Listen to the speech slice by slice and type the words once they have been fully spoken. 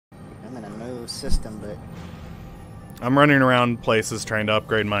I'm in a new system, but I'm running around places trying to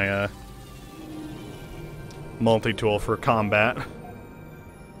upgrade my multi-tool for combat. I'm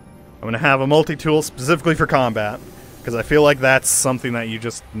gonna have a multi-tool specifically for combat, because I feel like that's something that you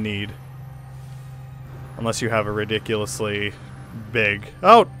just need. Unless you have a ridiculously big...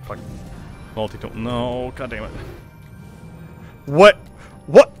 Oh! Fuck. Multi-tool. No, god damn it. What?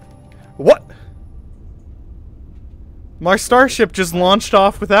 What? What? My starship just launched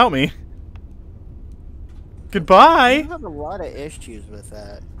off without me. Goodbye! I have a lot of issues with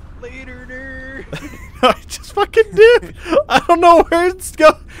that. Later, nerd. I just fucking did. I don't know where it's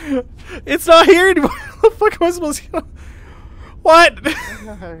going. It's not here anymore. What the fuck am I supposed to go? What? I don't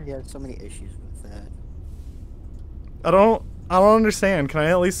know how he has so many issues with that. I don't understand. Can I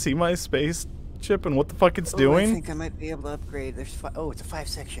at least see my spaceship and what the fuck it's doing? I think I might be able to upgrade. There's oh, it's a 5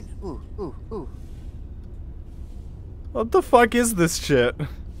 section. Ooh, ooh, ooh. What the fuck is this shit?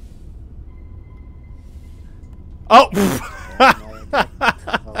 Oh!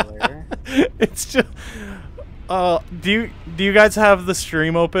 It's just... do you guys have the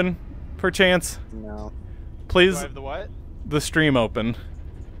stream open, perchance? No. Please... Do I have the what? The stream open.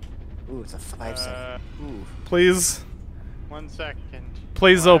 Ooh, it's a 5 second. Ooh. Please... 1 second.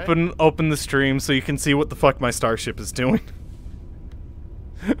 Please What? open the stream so you can see what the fuck my starship is doing.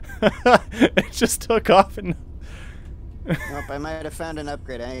 It just took off and... Nope, I might have found an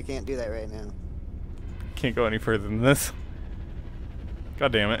upgrade. I can't do that right now. Can't go any further than this.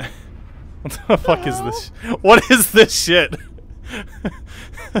 God damn it. What the fuck is this? What is this shit?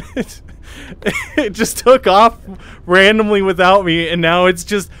 It just took off randomly without me, and now it's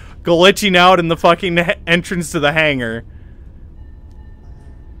just glitching out in the fucking entrance to the hangar.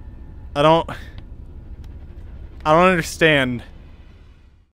 I don't understand.